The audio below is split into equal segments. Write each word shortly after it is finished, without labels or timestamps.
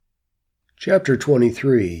Chapter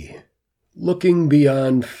 23. Looking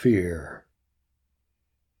Beyond Fear.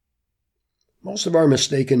 Most of our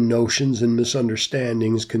mistaken notions and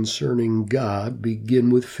misunderstandings concerning God begin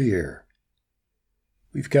with fear.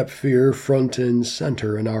 We've kept fear front and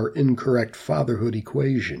center in our incorrect fatherhood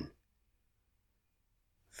equation.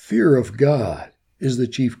 Fear of God is the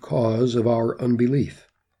chief cause of our unbelief.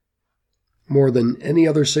 More than any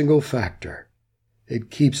other single factor, it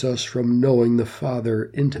keeps us from knowing the Father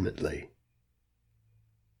intimately.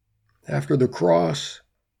 After the cross,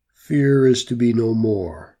 fear is to be no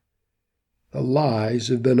more. The lies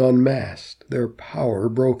have been unmasked, their power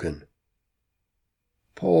broken.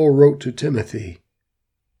 Paul wrote to Timothy,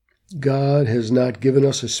 "God has not given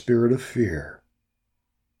us a spirit of fear."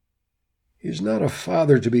 He is not a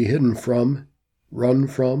father to be hidden from, run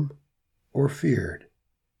from, or feared.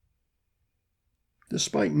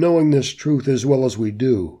 Despite knowing this truth as well as we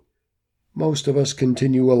do, most of us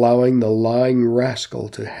continue allowing the lying rascal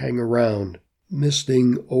to hang around,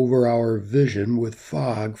 misting over our vision with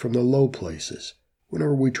fog from the low places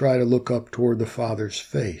whenever we try to look up toward the Father's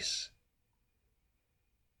face.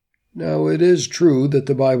 Now, it is true that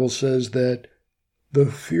the Bible says that the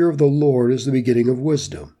fear of the Lord is the beginning of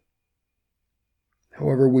wisdom.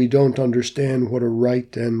 However, we don't understand what a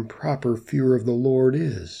right and proper fear of the Lord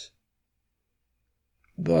is.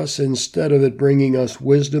 Thus, instead of it bringing us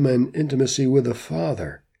wisdom and intimacy with the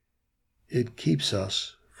Father, it keeps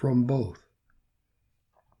us from both.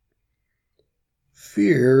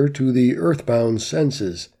 Fear to the earthbound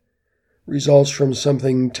senses results from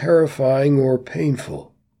something terrifying or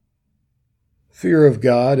painful. Fear of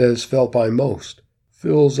God, as felt by most,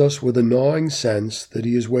 fills us with a gnawing sense that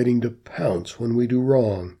He is waiting to pounce when we do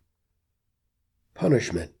wrong.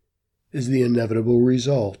 Punishment is the inevitable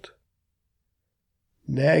result.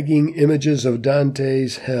 Nagging images of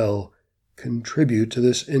Dante's hell contribute to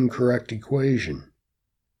this incorrect equation.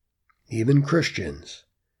 Even Christians,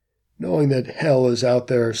 knowing that hell is out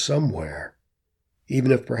there somewhere,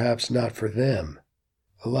 even if perhaps not for them,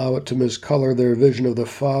 allow it to miscolor their vision of the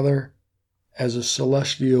Father as a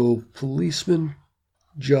celestial policeman,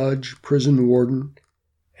 judge, prison warden,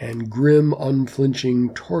 and grim,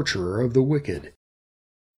 unflinching torturer of the wicked.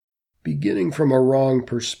 Beginning from a wrong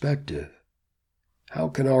perspective, how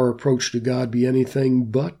can our approach to God be anything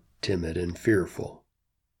but timid and fearful?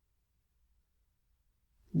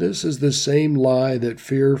 This is the same lie that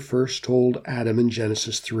fear first told Adam in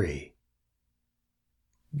Genesis 3.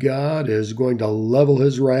 God is going to level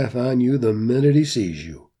His wrath on you the minute He sees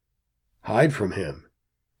you. Hide from Him.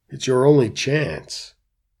 It's your only chance.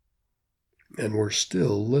 And we're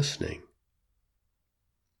still listening.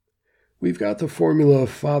 We've got the formula of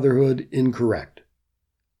fatherhood incorrect.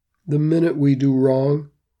 The minute we do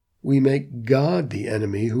wrong, we make God the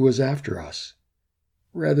enemy who is after us,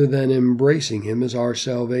 rather than embracing Him as our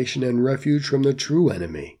salvation and refuge from the true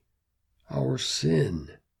enemy, our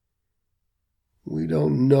sin. We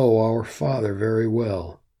don't know our Father very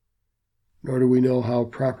well, nor do we know how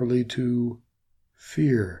properly to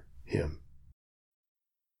fear Him.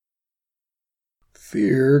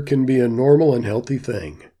 Fear can be a normal and healthy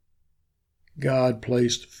thing. God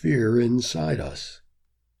placed fear inside us.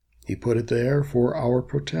 He put it there for our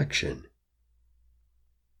protection.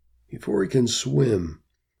 Before he can swim,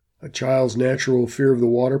 a child's natural fear of the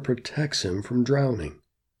water protects him from drowning.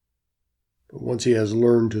 But once he has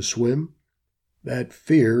learned to swim, that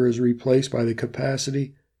fear is replaced by the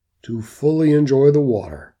capacity to fully enjoy the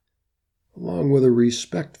water, along with a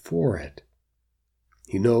respect for it.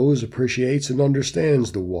 He knows, appreciates, and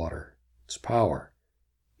understands the water, its power,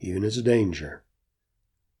 even its danger.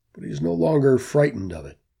 But he is no longer frightened of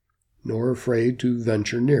it, nor afraid to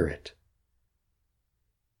venture near it.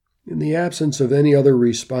 In the absence of any other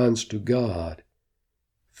response to God,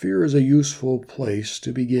 fear is a useful place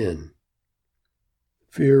to begin.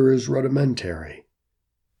 Fear is rudimentary,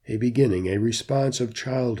 a beginning, a response of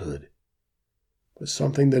childhood, but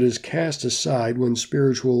something that is cast aside when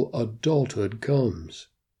spiritual adulthood comes.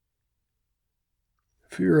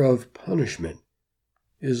 Fear of punishment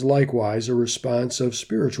is likewise a response of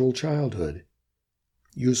spiritual childhood,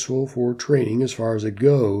 useful for training as far as it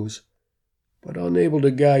goes, but unable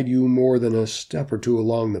to guide you more than a step or two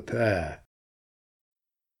along the path.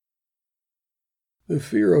 The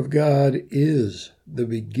fear of God is the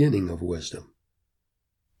beginning of wisdom.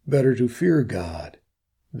 Better to fear God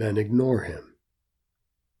than ignore Him.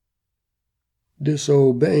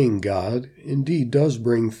 Disobeying God indeed does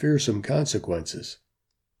bring fearsome consequences.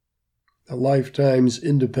 A lifetime's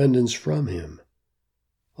independence from Him,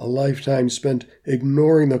 a lifetime spent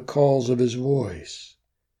ignoring the calls of His voice,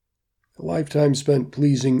 a lifetime spent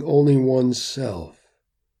pleasing only oneself,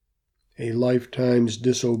 a lifetime's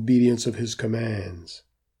disobedience of his commands,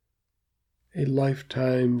 a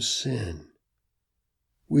lifetime's sin.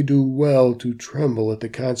 We do well to tremble at the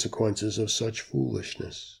consequences of such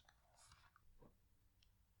foolishness.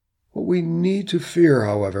 What we need to fear,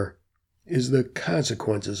 however, is the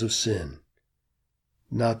consequences of sin,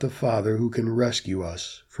 not the Father who can rescue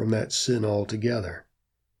us from that sin altogether.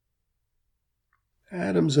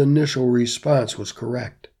 Adam's initial response was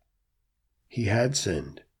correct. He had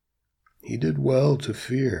sinned. He did well to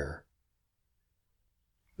fear.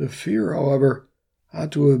 The fear, however,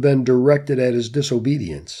 ought to have been directed at his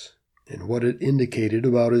disobedience and what it indicated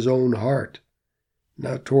about his own heart,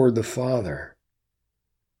 not toward the Father.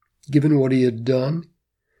 Given what he had done,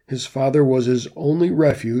 his Father was his only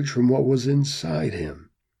refuge from what was inside him.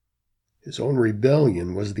 His own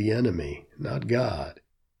rebellion was the enemy, not God.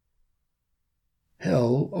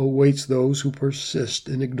 Hell awaits those who persist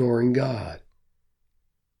in ignoring God.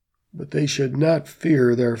 But they should not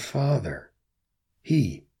fear their Father.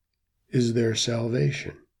 He is their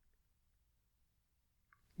salvation.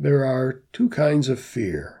 There are two kinds of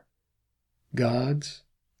fear, God's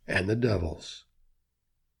and the devil's.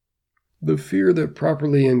 The fear that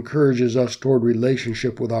properly encourages us toward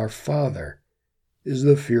relationship with our Father is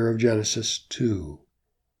the fear of Genesis 2,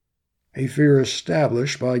 a fear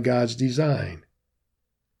established by God's design,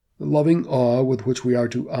 the loving awe with which we are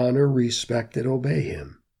to honor, respect, and obey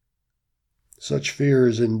Him. Such fear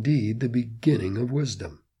is indeed the beginning of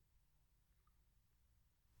wisdom.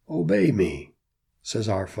 Obey me, says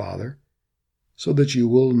our Father, so that you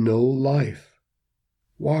will know life.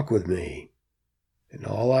 Walk with me, and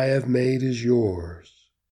all I have made is yours.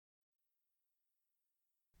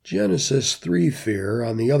 Genesis 3 fear,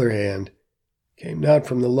 on the other hand, came not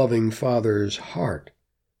from the loving Father's heart,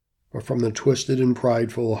 but from the twisted and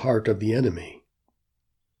prideful heart of the enemy.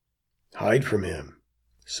 Hide from him,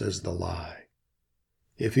 says the lie.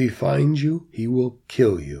 If he finds you, he will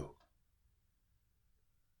kill you.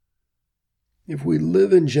 If we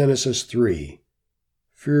live in Genesis 3,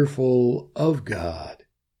 fearful of God,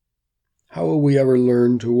 how will we ever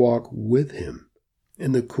learn to walk with Him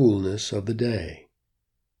in the coolness of the day?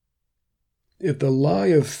 If the lie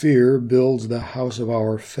of fear builds the house of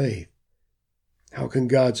our faith, how can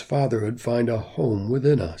God's fatherhood find a home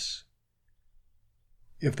within us?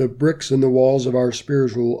 If the bricks in the walls of our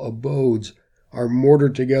spiritual abodes are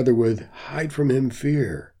mortared together with hide from him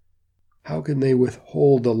fear, how can they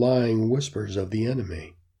withhold the lying whispers of the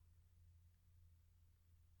enemy?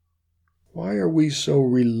 Why are we so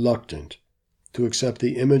reluctant to accept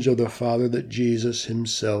the image of the Father that Jesus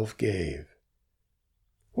himself gave?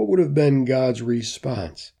 What would have been God's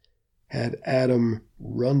response had Adam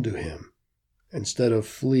run to him instead of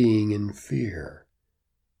fleeing in fear?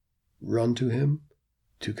 Run to him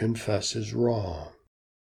to confess his wrong.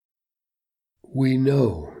 We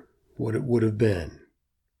know what it would have been.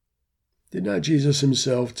 Did not Jesus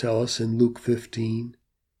himself tell us in Luke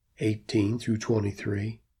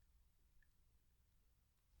 15:18-23?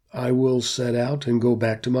 I will set out and go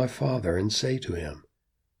back to my Father and say to him,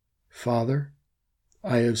 Father,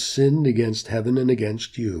 I have sinned against heaven and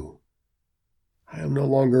against you. I am no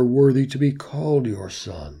longer worthy to be called your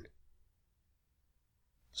son.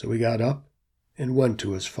 So he got up and went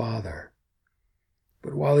to his father.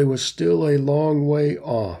 But while he was still a long way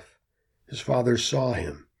off, his father saw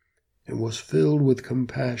him and was filled with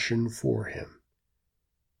compassion for him.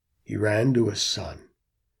 He ran to his son,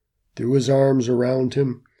 threw his arms around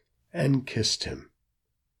him, and kissed him.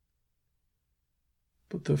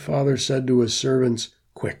 But the father said to his servants,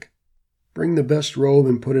 Quick, bring the best robe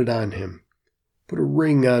and put it on him. Put a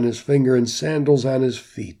ring on his finger and sandals on his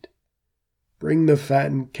feet. Bring the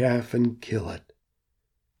fattened calf and kill it.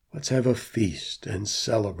 Let's have a feast and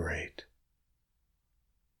celebrate.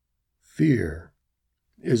 Fear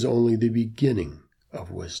is only the beginning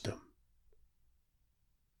of wisdom.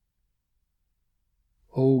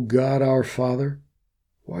 O God our Father,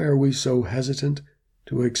 why are we so hesitant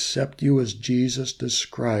to accept you as Jesus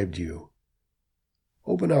described you?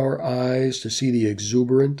 Open our eyes to see the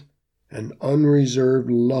exuberant and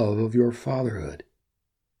unreserved love of your fatherhood.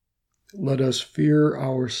 Let us fear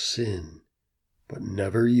our sin, but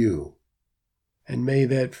never you, and may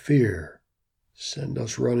that fear send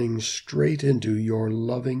us running straight into your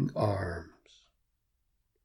loving arms.